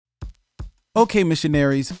Okay,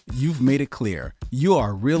 missionaries, you've made it clear. You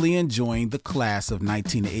are really enjoying the class of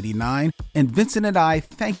 1989, and Vincent and I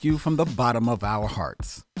thank you from the bottom of our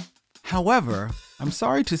hearts. However, I'm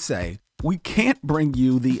sorry to say, we can't bring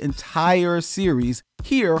you the entire series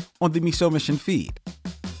here on the Micheaux Mission feed.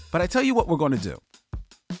 But I tell you what we're going to do.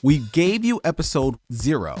 We gave you episode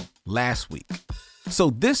 0 last week. So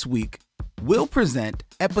this week, we'll present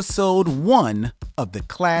episode 1 of the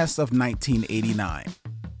class of 1989,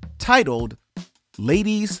 titled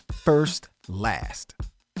Ladies First Last,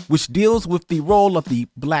 which deals with the role of the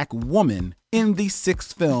Black woman in the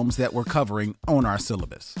 6 films that we're covering on our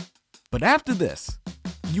syllabus. But after this,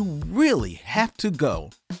 you really have to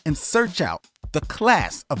go and search out the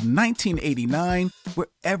class of 1989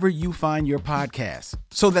 wherever you find your podcast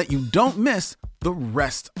so that you don't miss the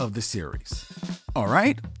rest of the series. All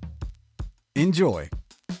right? Enjoy.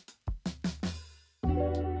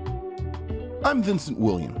 I'm Vincent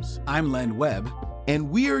Williams. I'm Len Webb.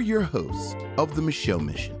 And we are your hosts of the Micheaux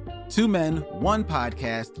Mission. 2 men, 1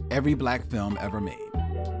 podcast, every Black film ever made.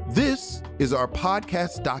 This is our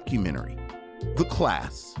podcast documentary, The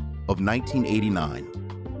Class of 1989.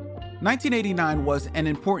 1989 was an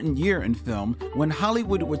important year in film when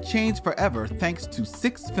Hollywood would change forever thanks to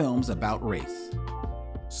 6 films about race.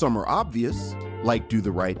 Some are obvious, like Do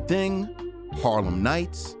the Right Thing, Harlem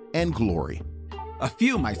Nights, and Glory. A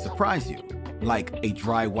few might surprise you, like A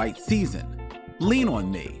Dry White Season, Lean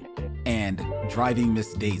on Me, and Driving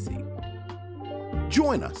Miss Daisy.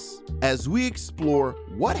 Join us as we explore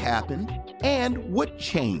what happened and what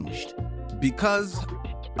changed because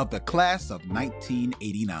of the class of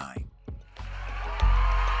 1989.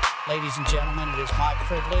 Ladies and gentlemen, it is my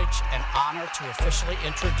privilege and honor to officially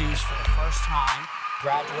introduce for the first time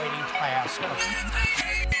graduating class of...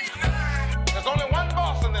 There's only one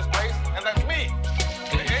boss in this place, and that's me,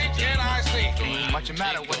 the HNIC. Watch your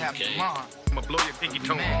matter what happened tomorrow. I'm gonna blow your pinky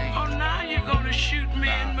toe. Oh, now you're gonna shoot me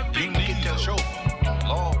in my pinky toe.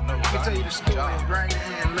 Lord, no. Let me tell you the story of right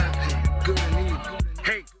hand, left hand, good and evil.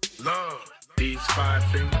 Hate, love. These 5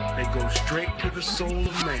 things, they go straight to the soul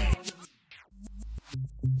of man.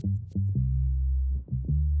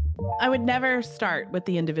 I would never start with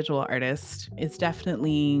the individual artist. It's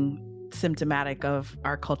definitely symptomatic of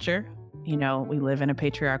our culture. You know, we live in a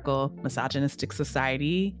patriarchal, misogynistic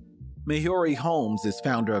society. Mayorie Holmes is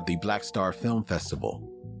founder of the Black Star Film Festival.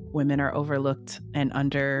 Women are overlooked and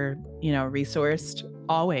resourced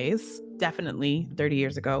always, definitely 30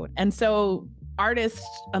 years ago. And so artists,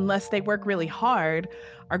 unless they work really hard,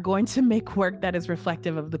 are going to make work that is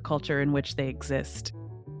reflective of the culture in which they exist.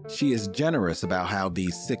 She is generous about how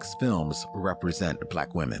these 6 films represent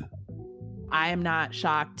Black women. I am not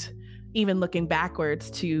shocked, even looking backwards,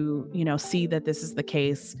 to, see that this is the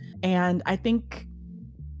case. And I think,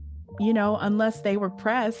 unless they were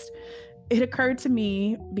pressed, it occurred to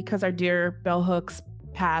me, because our dear Bell Hooks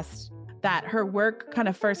passed, that her work kind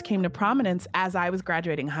of first came to prominence as I was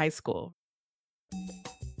graduating high school.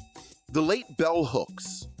 The late Bell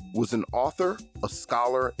Hooks was an author, a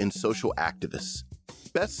scholar, and social activist,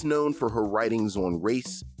 best known for her writings on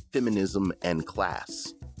race, feminism, and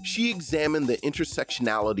class. She examined the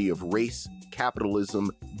intersectionality of race, capitalism,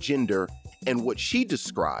 gender, and what she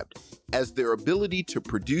described as their ability to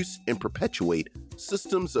produce and perpetuate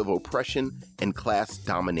systems of oppression and class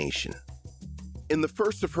domination. In the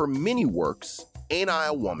first of her many works, Ain't I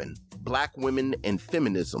a Woman? Black Women and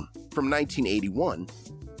Feminism, from 1981,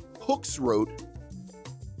 Hooks wrote,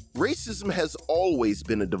 "Racism has always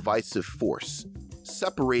been a divisive force,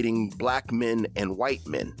 separating Black men and white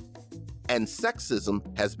men, and sexism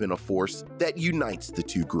has been a force that unites the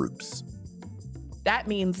 2 groups." That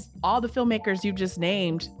means all the filmmakers you just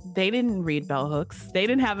named, they didn't read Bell Hooks. They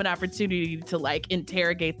didn't have an opportunity to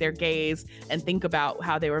interrogate their gaze and think about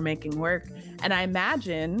how they were making work. And I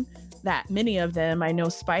imagine that many of them, I know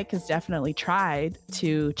Spike has definitely tried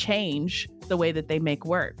to change the way that they make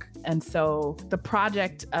work. And so the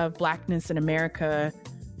project of Blackness in America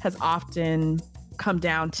has often come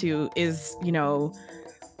down to, is,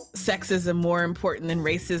 sexism more important than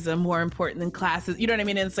racism, more important than classes? You know what I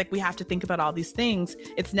mean? And it's like, we have to think about all these things.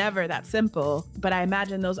 It's never that simple. But I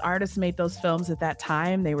imagine those artists made those films at that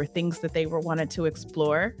time. They were things that they wanted to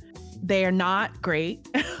explore. They are not great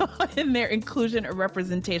in their inclusion or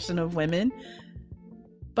representation of women.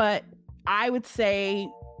 But I would say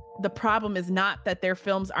the problem is not that their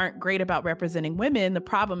films aren't great about representing women. The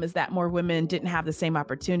problem is that more women didn't have the same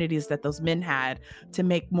opportunities that those men had to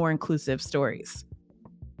make more inclusive stories.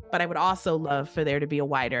 But I would also love for there to be a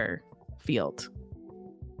wider field.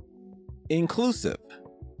 Inclusive.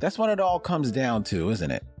 That's what it all comes down to,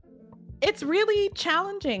 isn't it? It's really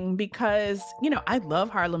challenging because, I love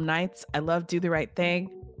Harlem Nights. I love Do the Right Thing.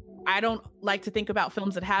 I don't like to think about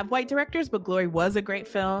films that have white directors, but Glory was a great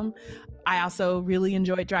film. I also really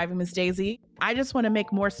enjoyed Driving Miss Daisy. I just want to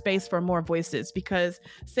make more space for more voices because,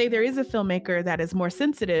 say there is a filmmaker that is more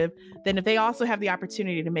sensitive, then if they also have the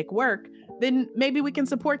opportunity to make work, then maybe we can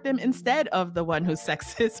support them instead of the one who's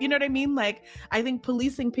sexist. You know what I mean? Like, I think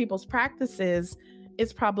policing people's practices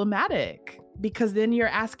is problematic because then you're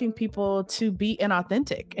asking people to be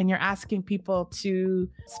inauthentic and you're asking people to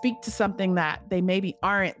speak to something that they maybe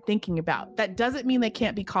aren't thinking about. That doesn't mean they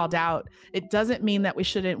can't be called out. It doesn't mean that we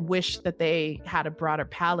shouldn't wish that they had a broader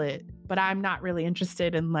palette. But I'm not really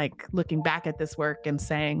interested in like looking back at this work and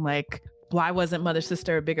saying like, why wasn't Mother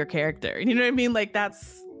Sister a bigger character? You know what I mean? Like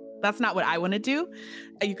that's not what I want to do.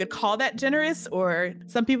 You could call that generous, or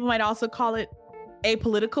some people might also call it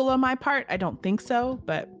apolitical on my part. I don't think so,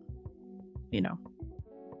 but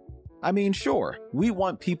I mean, sure, we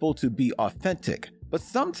want people to be authentic, but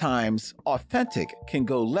sometimes authentic can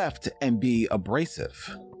go left and be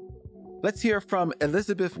abrasive. Let's hear from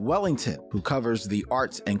Elizabeth Wellington, who covers the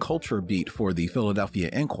arts and culture beat for the Philadelphia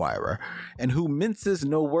Inquirer, and who minces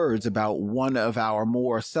no words about one of our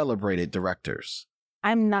more celebrated directors.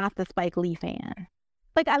 I'm not the Spike Lee fan.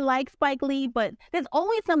 Like, I like Spike Lee, but there's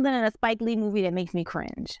always something in a Spike Lee movie that makes me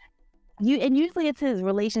cringe. And usually it's his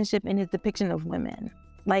relationship and his depiction of women.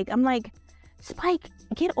 Like, I'm like, Spike,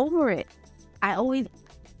 get over it. I always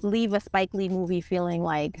leave a Spike Lee movie feeling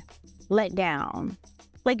like let down.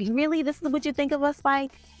 Like, really? This is what you think of us,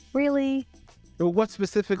 Spike? Really? What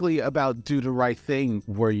specifically about Do the Right Thing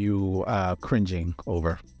were you cringing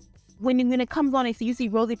over? When it comes on, so you see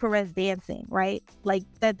Rosie Perez dancing, right? Like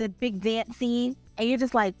the big dance scene. And you're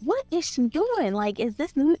just like, what is she doing? Like, is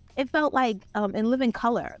this new? It felt like in Living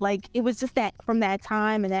Color. Like, it was just that from that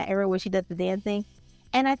time and that era where she does the dancing.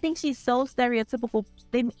 And I think she's so stereotypical.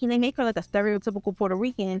 They make her like a stereotypical Puerto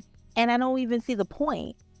Rican. And I don't even see the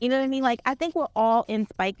point. You know what I mean? Like, I think we're all in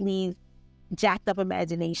Spike Lee's jacked up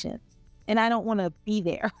imagination. And I don't want to be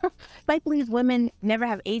there. Spike Lee's women never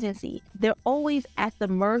have agency. They're always at the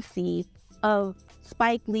mercy of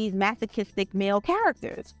Spike Lee's masochistic male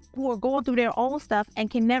characters who are going through their own stuff and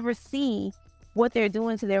can never see what they're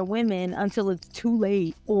doing to their women until it's too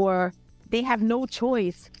late, or they have no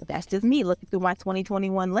choice. That's just me looking through my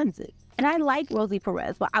 2021 lenses. And I like Rosie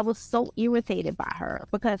Perez, but I was so irritated by her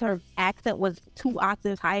because her accent was 2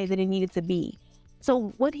 octaves higher than it needed to be.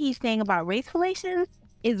 So what he's saying about race relations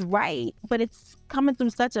is right, but it's coming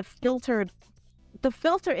through such a filtered, the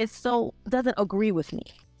filter doesn't agree with me.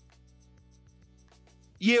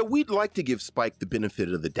 Yeah, we'd like to give Spike the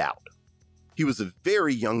benefit of the doubt. He was a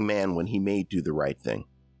very young man when he made Do the Right Thing,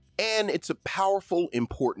 and it's a powerful,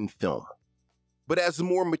 important film. But as a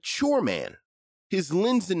more mature man, his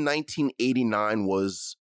lens in 1989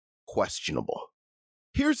 was questionable.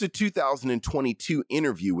 Here's a 2022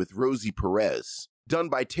 interview with Rosie Perez, done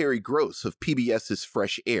by Terry Gross of PBS's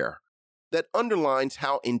Fresh Air, that underlines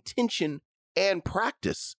how intention and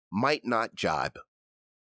practice might not jibe.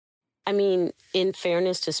 I mean, in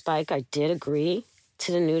fairness to Spike, I did agree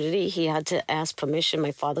to the nudity. He had to ask permission.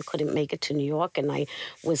 My father couldn't make it to New York, and I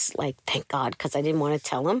was like, thank God, because I didn't want to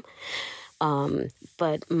tell him.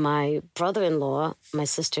 But my brother-in-law, my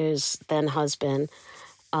sister's then husband,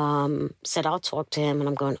 said, I'll talk to him. And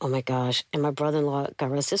I'm going, oh my gosh. And my brother-in-law, God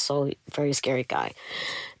rest his soul, very scary guy.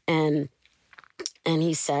 And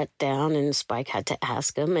he sat down, and Spike had to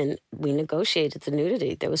ask him, and we negotiated the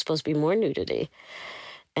nudity. There was supposed to be more nudity.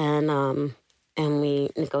 And we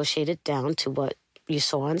negotiated down to what you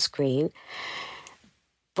saw on screen.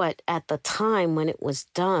 But at the time when it was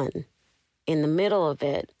done, in the middle of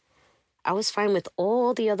it, I was fine with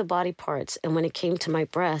all the other body parts. And when it came to my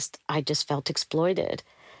breast, I just felt exploited.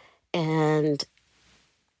 And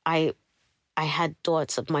I had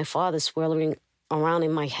thoughts of my father swirling around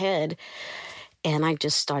in my head, and I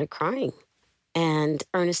just started crying. And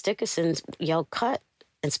Ernest Dickerson yelled, cut,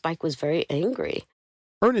 and Spike was very angry.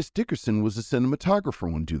 Ernest Dickerson was a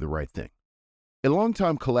cinematographer on Do the Right Thing. A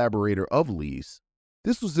longtime collaborator of Lee's,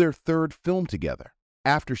 this was their third film together,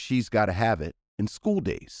 after She's Gotta Have It and School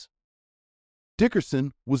Days.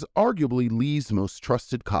 Dickerson was arguably Lee's most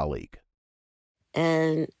trusted colleague.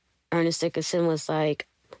 And Ernest Dickerson was like,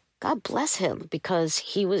 God bless him, because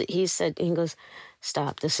he goes,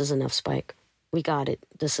 stop, this is enough, Spike. We got it.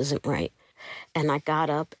 This isn't right. And I got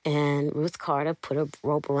up, and Ruth Carter put a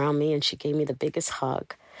rope around me, and she gave me the biggest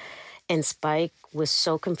hug. And Spike was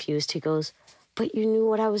so confused. He goes, but you knew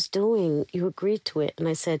what I was doing. You agreed to it. And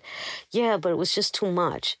I said, yeah, but it was just too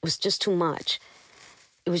much. It was just too much.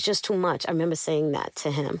 It was just too much. I remember saying that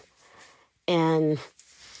to him. And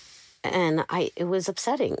And it was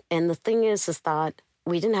upsetting. And the thing is that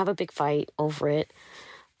we didn't have a big fight over it.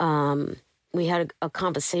 We had a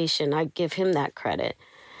conversation. I give him that credit.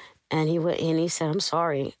 And he said, "I'm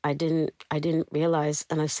sorry. I didn't realize."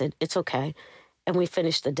 And I said, "It's okay." And we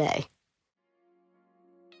finished the day.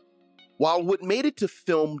 While what made it to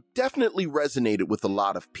film definitely resonated with a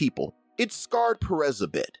lot of people, it scarred Perez a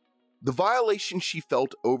bit. The violation she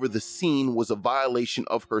felt over the scene was a violation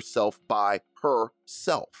of herself by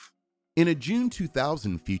herself. In a June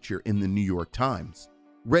 2000 feature in the New York Times,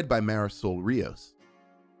 read by Marisol Rios,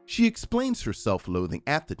 she explains her self-loathing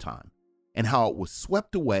at the time and how it was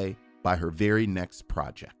swept away by her very next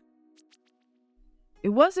project. It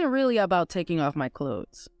wasn't really about taking off my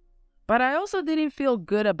clothes, but I also didn't feel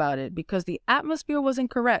good about it because the atmosphere wasn't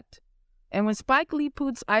correct. And when Spike Lee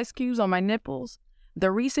puts ice cubes on my nipples,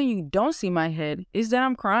 the reason you don't see my head is that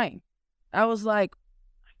I'm crying. I was like,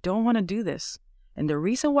 I don't want to do this. And the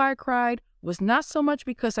reason why I cried was not so much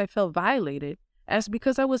because I felt violated as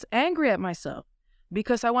because I was angry at myself,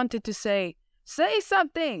 because I wanted to say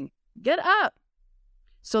something, get up.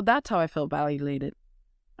 So that's how I felt violated.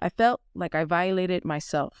 I felt like I violated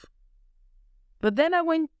myself. But then I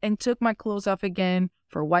went and took my clothes off again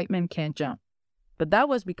for White Men Can't Jump. But that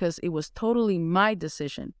was because it was totally my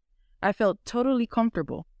decision. I felt totally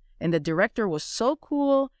comfortable. And the director was so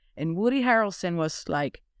cool. And Woody Harrelson was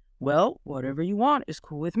like, well, whatever you want is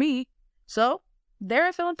cool with me. So there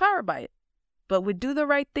I felt empowered by it. But with Do the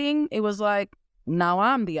Right Thing, it was like, now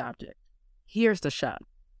I'm the object. Here's the shot.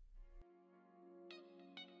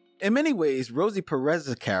 In many ways, Rosie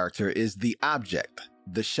Perez's character is the object,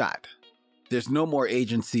 the shot. There's no more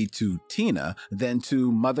agency to Tina than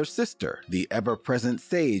to Mother Sister, the ever-present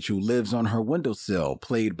sage who lives on her windowsill,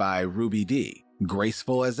 played by Ruby Dee.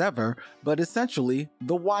 Graceful as ever, but essentially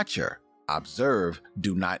the watcher. Observe,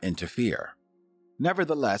 do not interfere.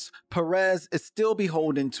 Nevertheless, Perez is still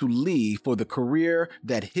beholden to Lee for the career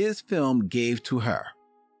that his film gave to her.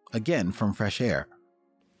 Again, from Fresh Air.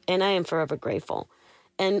 And I am forever grateful.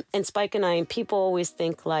 And Spike and I, and people always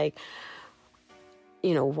think like,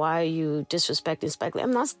 you know, why are you disrespecting Spike Lee?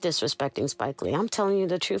 I'm not disrespecting Spike Lee. I'm telling you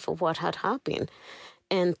the truth of what had happened.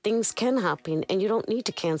 And things can happen, and you don't need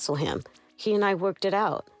to cancel him. He and I worked it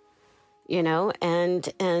out, you know, and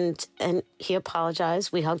he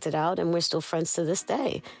apologized. We hugged it out, and we're still friends to this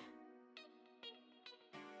day.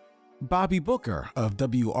 Bobby Booker of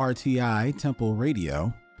WRTI Temple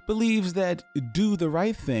Radio believes that Do the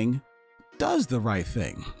Right Thing does the right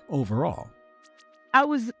thing overall. I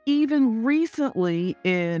was even recently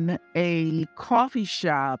in a coffee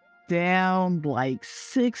shop down like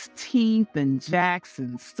 16th and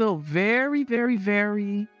Jackson, still very, very,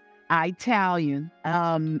 very Italian.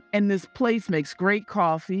 And this place makes great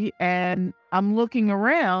coffee. And I'm looking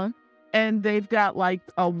around and they've got like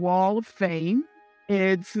a wall of fame.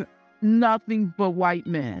 It's nothing but white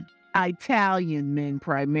men, Italian men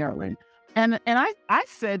primarily. And I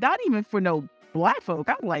said, not even for no Black folk.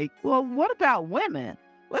 I'm like, well, what about women?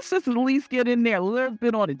 Let's just at least get in there a little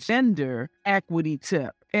bit on a gender equity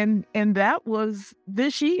tip. And that was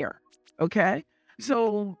this year. Okay.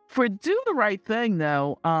 So for Do the Right Thing,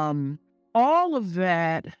 though, all of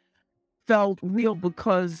that felt real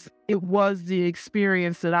because it was the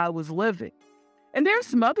experience that I was living. And there's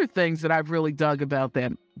some other things that I've really dug about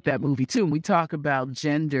that movie too. When we talk about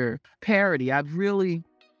gender parity, I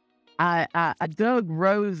dug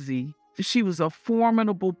Rosie. She was a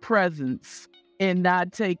formidable presence in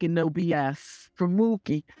not taking no BS from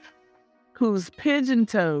Mookie, who's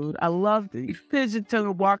pigeon-toed. I loved it.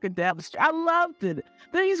 Pigeon-toed walking down the street. I loved it.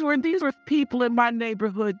 These were people in my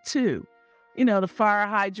neighborhood too. You know, the fire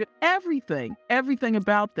hydrant, everything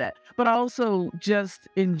about that. But I also just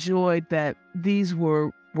enjoyed that these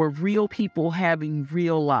were real people having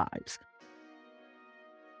real lives.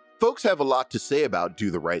 Folks have a lot to say about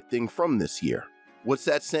Do the Right Thing from this year. What's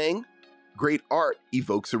that saying? Great art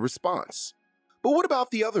evokes a response. But what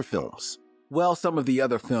about the other films? Well, some of the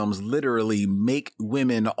other films literally make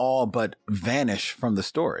women all but vanish from the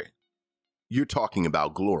story. You're talking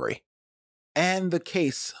about Glory. And The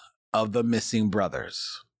Case of the Missing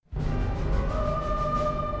Brothers,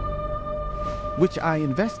 which I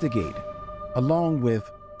investigate along with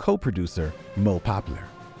co-producer Mo Poplar.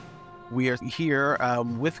 We are here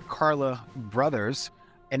with Carla Brothers,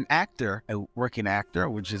 an actor, a working actor,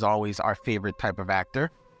 which is always our favorite type of actor.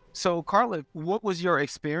 So, Carla, what was your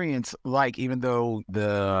experience like? Even though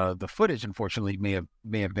the footage, unfortunately,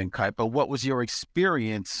 may have been cut, but what was your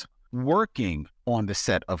experience working on the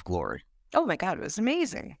set of Glory? Oh my God, it was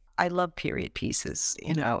amazing. I love period pieces,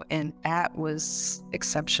 you know, and that was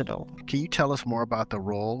exceptional. Can you tell us more about the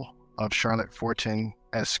role of Charlotte Fortin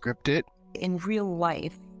as scripted? In real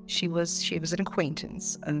life, she was an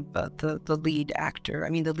acquaintance of the lead actor. I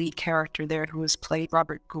mean, the lead character there, who was played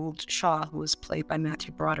Robert Gould Shaw, who was played by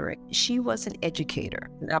Matthew Broderick. She was an educator,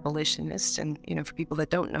 an abolitionist, and for people that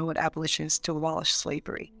don't know, what abolitionists to abolish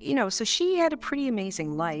slavery. So she had a pretty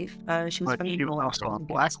amazing life. She was also a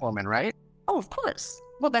Black woman, right? Oh, of course.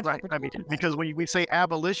 Well, that's right. I mean, because when we say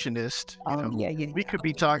abolitionist, we could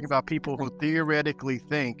be talking about people who theoretically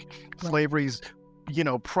think slavery's,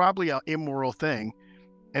 probably an immoral thing.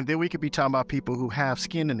 And then we could be talking about people who have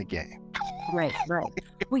skin in the game. Right. Well,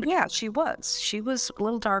 yeah, she was. She was a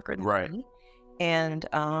little darker than me. And,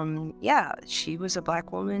 she was a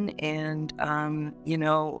Black woman and,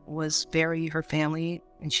 was her family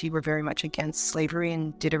and she were very much against slavery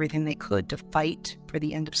and did everything they could to fight for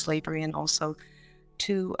the end of slavery and also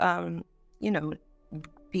to,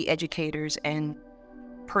 be educators and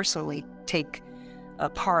personally take a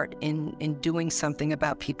part in doing something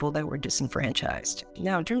about people that were disenfranchised.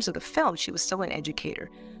 Now, in terms of the film, she was still an educator.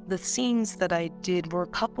 The scenes that I did were a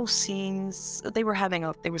couple scenes. There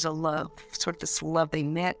was a love, sort of this love. They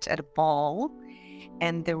met at a ball,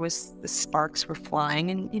 and the sparks were flying,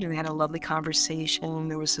 and they had a lovely conversation.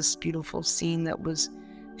 There was this beautiful scene that was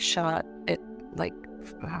shot at like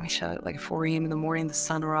 4 a.m. in the morning, the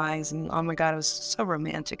sunrise, and oh my God, it was so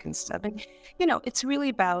romantic and stuff. And it's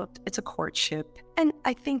really it's a courtship. And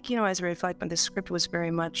I think, as I reflect on the script, was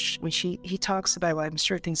very much when he talks about, well, I'm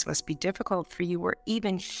sure things must be difficult for you, or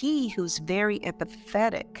even he, who's very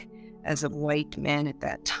empathetic as a white man at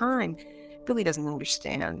that time, really doesn't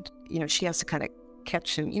understand. She has to kind of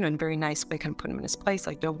catch him, in a very nice way, kind of put him in his place,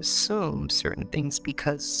 like don't assume certain things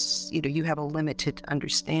because, you have a limited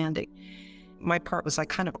understanding. My part was like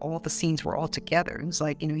kind of all the scenes were all together. It was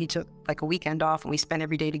like, he took like a weekend off and we spent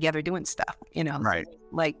every day together doing stuff, Right.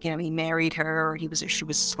 Like, he married her, or she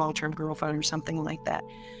was a long-term girlfriend or something like that.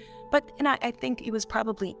 But, and I think it was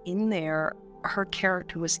probably in there, her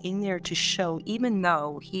character was in there to show, even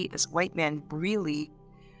though he, as a white man, really,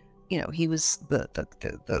 he was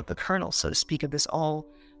the colonel, so to speak, of this all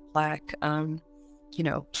Black,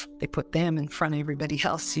 they put them in front of everybody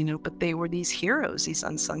else, but they were these heroes, these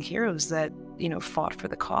unsung heroes that, fought for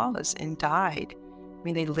the cause and died. I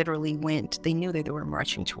mean, they literally went, they knew that they were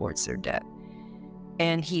marching towards their death.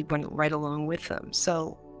 And he went right along with them.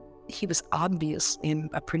 So he was obviously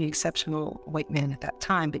a pretty exceptional white man at that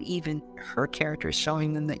time, but even her character is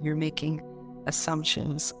showing them that you're making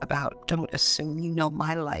assumptions about, don't assume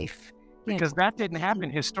my life. Because that didn't happen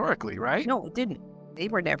historically, right? No, it didn't. They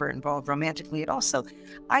were never involved romantically at all. So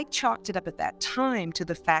I chalked it up at that time to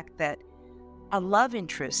the fact that a love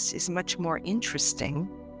interest is much more interesting,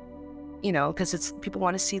 because people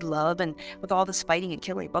want to see love, and with all this fighting and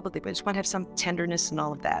killing, blah, blah, blah, they just want to have some tenderness and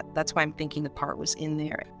all of that. That's why I'm thinking the part was in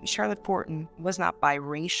there. Charlotte Fortin was not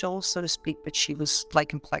biracial, so to speak, but she was light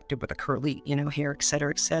complected with a curly, hair, et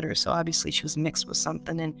cetera, et cetera. So obviously she was mixed with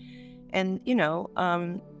something. And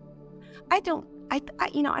I don't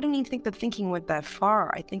even think the thinking went that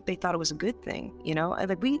far. I think they thought it was a good thing,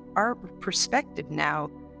 our perspective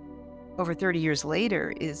now, over 30 years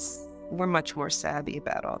later, we're much more savvy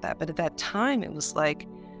about all that. But at that time, it was like,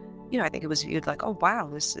 I think it was viewed like, oh wow,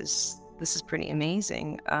 this is pretty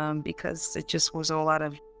amazing, because it just was a lot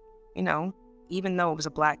of, even though it was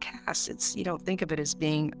a Black cast, you don't think of it as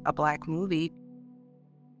being a Black movie,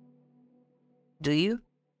 do you?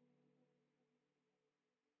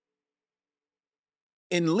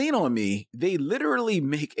 In Lean on Me, they literally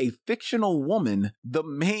make a fictional woman the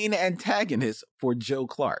main antagonist for Joe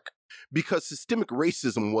Clark. Because systemic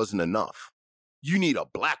racism wasn't enough. You need a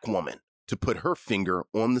Black woman to put her finger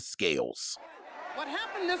on the scales. What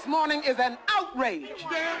happened this morning is an outrage.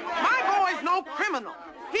 My boy's no criminal.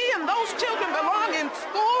 He and those children belong in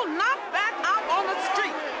school, not back out on the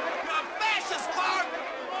street. You're a fascist, Clark.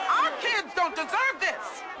 Our kids don't deserve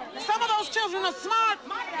this. Some of those children are smart.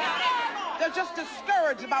 They're just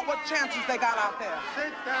discouraged about what chances they got out there.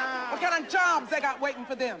 Sit down. What kind of jobs they got waiting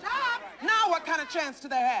for them. Now what kind of chance do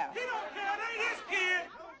they have? He don't care. They his kid.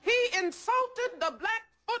 He insulted the Black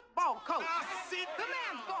football coach. The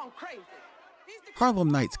man's gone crazy. Harlem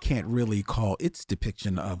Nights can't really call its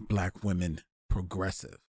depiction of Black women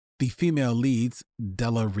progressive. The female leads,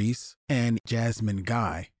 Della Reese and Jasmine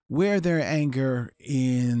Guy, wear their anger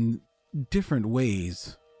in different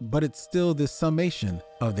ways, but it's still the summation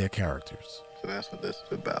of their characters. So that's what this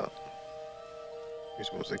is about. You're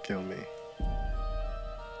supposed to kill me.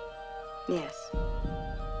 Yes.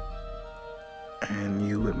 And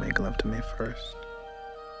you would make love to me first,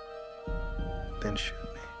 then shoot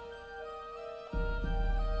me.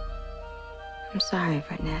 I'm sorry,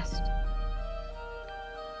 Ernest.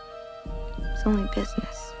 It's only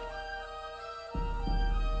business.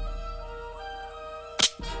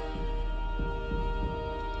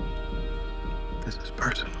 This is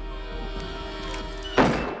personal.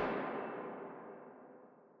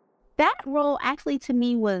 That role actually to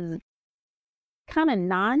me was kind of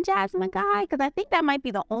non-Jasmine Guy, because I think that might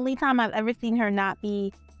be the only time I've ever seen her not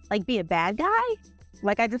be a bad guy.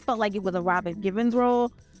 Like, I just felt like it was a Robin Givens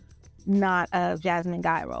role, not a Jasmine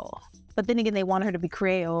Guy role. But then again, they wanted her to be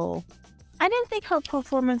Creole. I didn't think her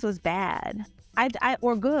performance was bad,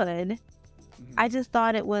 or good. I just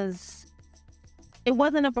thought it wasn't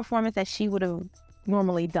a performance that she would have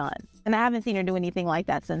normally done. And I haven't seen her do anything like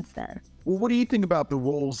that since then. Well, what do you think about the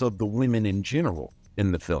roles of the women in general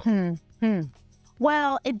in the film?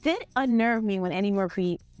 Well, it did unnerve me when Eddie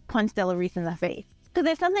Murphy punched Della Reese in the face. Because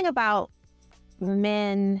there's something about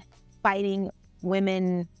men fighting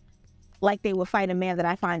women like they would fight a man that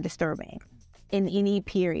I find disturbing in any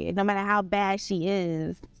period. No matter how bad she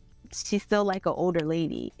is, she's still like an older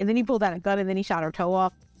lady. And then he pulled out a gun and then he shot her toe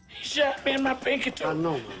off. He shot me in my pinky toe. I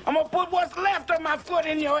know. I'm gonna put what's left of my foot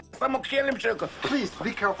in your ass. I'm gonna kill him, sugar. Please,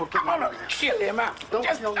 be careful. I'm gonna kill him out. Don't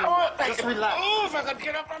kill him. Just relax. Oh, if I could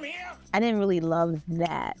get up from here. I didn't really love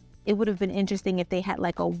that. It would have been interesting if they had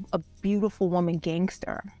like a beautiful woman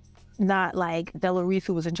gangster. Not like Della Reese,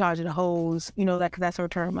 who was in charge of the hoes, cause that's her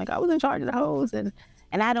term. Like, I was in charge of the hoes and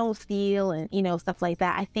I don't steal and, stuff like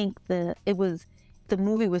that. I think the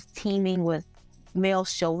movie was teeming with male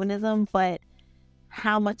chauvinism, but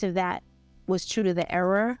how much of that was true to the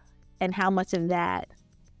era and how much of that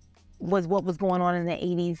was what was going on in the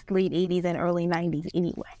 80s, late 80s and early 90s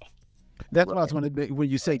anyway. That's what I was going to. When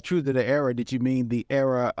you say true to the era, did you mean the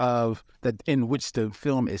era of in which the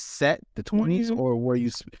film is set, the 20s, or were you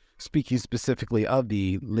speaking specifically of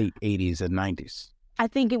the late 80s and 90s? I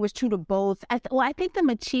think it was true to both. I think the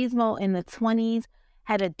machismo in the 20s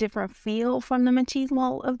had a different feel from the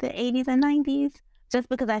machismo of the 80s and 90s, just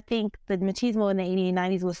because I think the machismo in the 80s and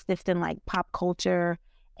 90s was stiffed in like pop culture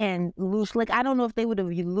and loose. Like, I don't know if they would have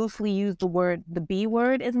loosely used the B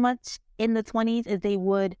word as much in the 20s as they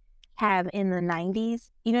would have in the 90s.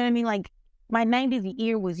 You know what I mean? Like, my 90s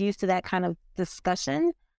ear was used to that kind of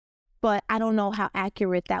discussion, but I don't know how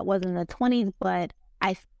accurate that was in the 20s, but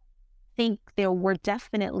I think there were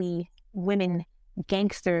definitely women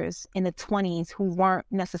gangsters in the 20s who weren't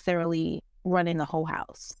necessarily running the whole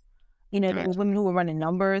house. There were women who were running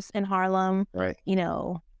numbers in Harlem. Right.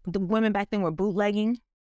 The women back then were bootlegging,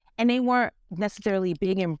 and they weren't necessarily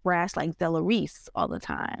big and brash like Della Reese all the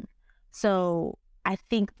time. So I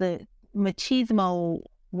think the machismo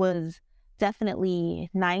was definitely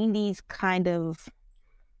 90s kind of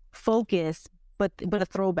focus, but a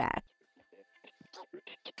throwback.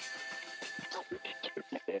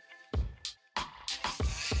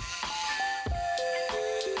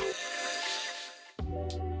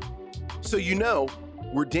 So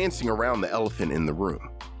we're dancing around the elephant in the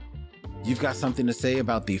room. You've got something to say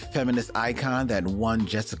about the feminist icon that won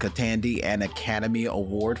Jessica Tandy an Academy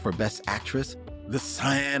Award for Best Actress, the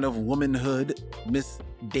scion of womanhood, Miss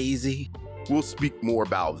Daisy? We'll speak more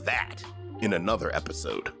about that in another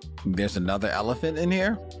episode. There's another elephant in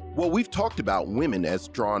here? Well, we've talked about women as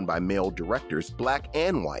drawn by male directors, black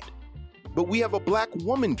and white. But we have a black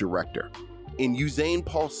woman director in Usain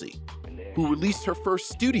Palsy, who released her first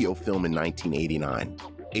studio film in 1989,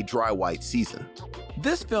 A Dry White Season.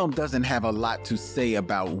 This film doesn't have a lot to say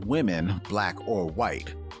about women, black or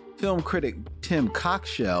white. Film critic Tim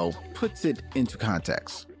Cockshell puts it into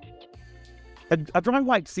context. A Dry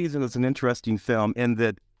White Season is an interesting film in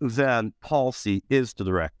that Usain Palsy is the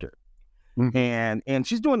director. Mm-hmm. And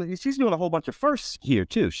she's doing a whole bunch of firsts here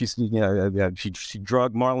too. She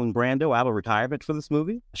drugged Marlon Brando out of retirement for this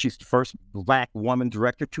movie. She's the first black woman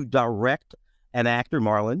director to direct an actor,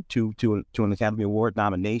 Marlon, to an Academy Award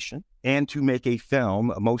nomination, and to make a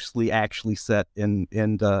film mostly actually set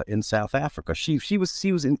in South Africa. She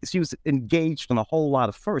was engaged in a whole lot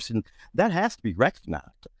of firsts, and that has to be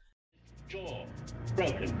recognized. Jaw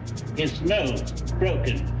broken, his nose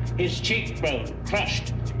broken, his cheekbone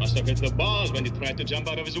crushed. Must have hit the balls when he tried to jump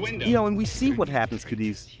out of his window. And we see what happens to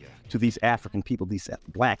these African people, these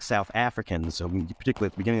black South Africans, particularly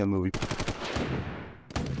at the beginning of the movie,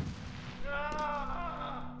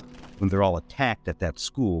 when they're all attacked at that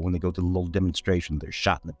school, when they go to the little demonstration, they're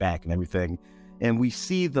shot in the back and everything, and we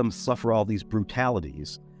see them suffer all these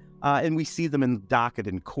brutalities, and we see them in the docket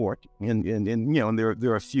in court, and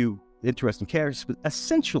there are a few interesting characters, but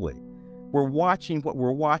essentially what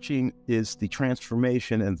we're watching is the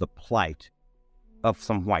transformation and the plight of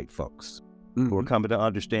some white folks who are coming to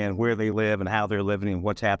understand where they live and how they're living and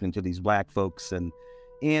what's happening to these black folks, and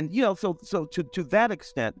so to that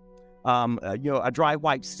extent, A Dry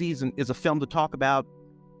White Season is a film to talk about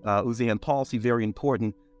Uzi and policy, very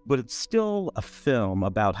important, but it's still a film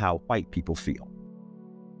about how white people feel.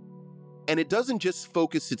 And it doesn't just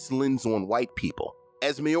focus its lens on white people.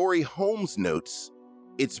 As Maori Holmes notes,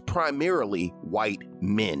 it's primarily white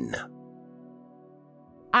men.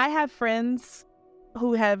 I have friends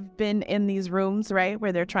who have been in these rooms, right,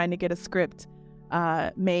 where they're trying to get a script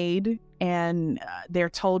made, and they're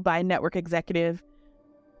told by a network executive,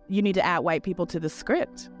 you need to add white people to the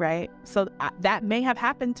script, right? So that may have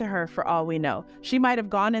happened to her for all we know. She might have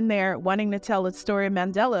gone in there wanting to tell a story of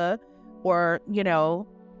Mandela or,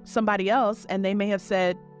 somebody else, and they may have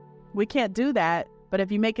said, we can't do that, but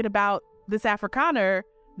if you make it about this Afrikaner,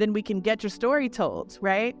 then we can get your story told,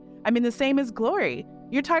 right? I mean, the same as Glory.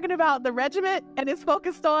 You're talking about the regiment and it's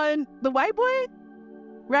focused on the white boy,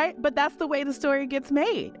 right? But that's the way the story gets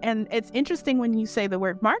made. And it's interesting when you say the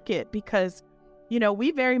word market, because,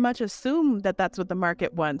 we very much assume that that's what the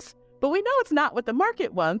market wants, but we know it's not what the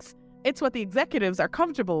market wants. It's what the executives are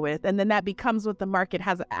comfortable with. And then that becomes what the market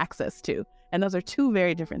has access to. And those are two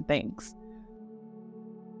very different things.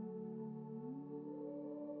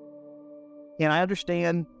 And I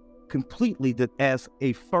understand completely that as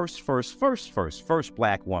a first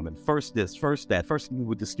Black woman, first this, first that, first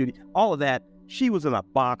with the studio, all of that, she was in a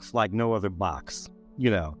box like no other box,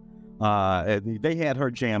 they had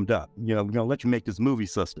her jammed up. We're going to let you make this movie,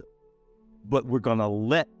 sister, but we're going to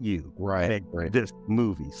let you make this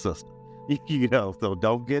movie, sister. So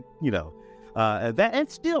don't get, that, and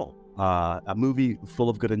still a movie full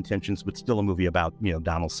of good intentions, but still a movie about,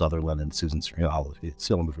 Donald Sutherland and Susan Sarandon, all of it. It's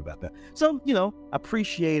still a movie about that. So,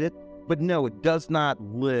 appreciate it, but no, it does not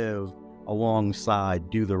live alongside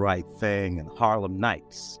Do the Right Thing and Harlem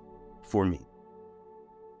Nights for me.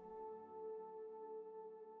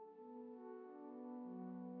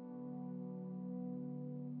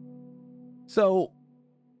 So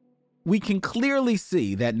we can clearly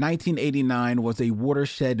see that 1989 was a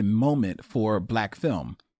watershed moment for Black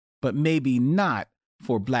film, but maybe not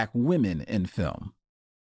for Black women in film.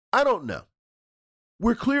 I don't know.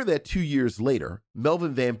 We're clear that 2 years later,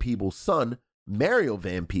 Melvin Van Peebles' son, Mario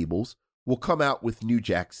Van Peebles, will come out with New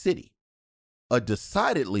Jack City, a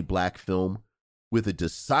decidedly Black film with a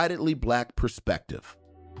decidedly Black perspective.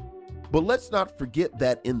 But let's not forget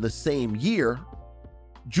that in the same year,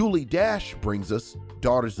 Julie Dash brings us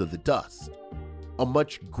Daughters of the Dust, a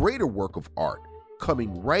much greater work of art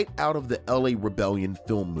coming right out of the LA Rebellion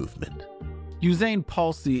film movement. Usain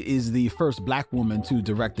Palsy is the first Black woman to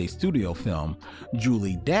direct a studio film.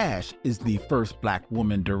 Julie Dash is the first Black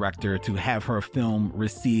woman director to have her film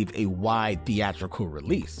receive a wide theatrical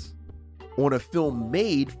release. On a film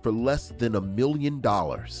made for less than $1 million,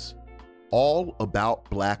 all about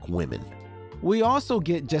Black women. We also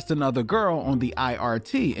get Just Another Girl on the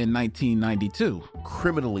IRT in 1992.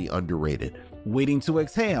 Criminally underrated. Waiting to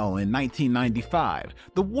Exhale in 1995.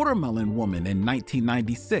 The Watermelon Woman in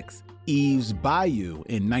 1996. Eve's Bayou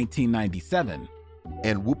in 1997.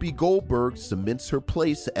 And Whoopi Goldberg cements her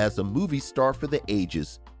place as a movie star for the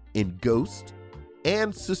ages in Ghost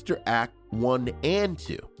and Sister Act 1 and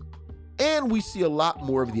 2. And we see a lot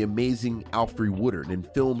more of the amazing Alfre Woodard in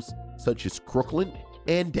films such as Crooklyn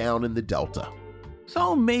and Down in the Delta.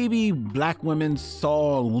 So maybe Black women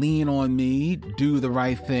saw Lean on Me, Do the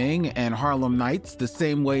Right Thing, and Harlem Nights the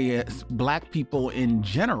same way as Black people in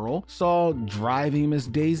general saw Driving Miss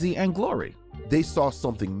Daisy and Glory. They saw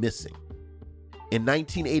something missing. In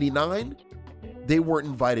 1989, they weren't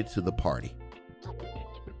invited to the party.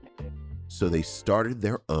 So they started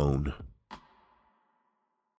their own.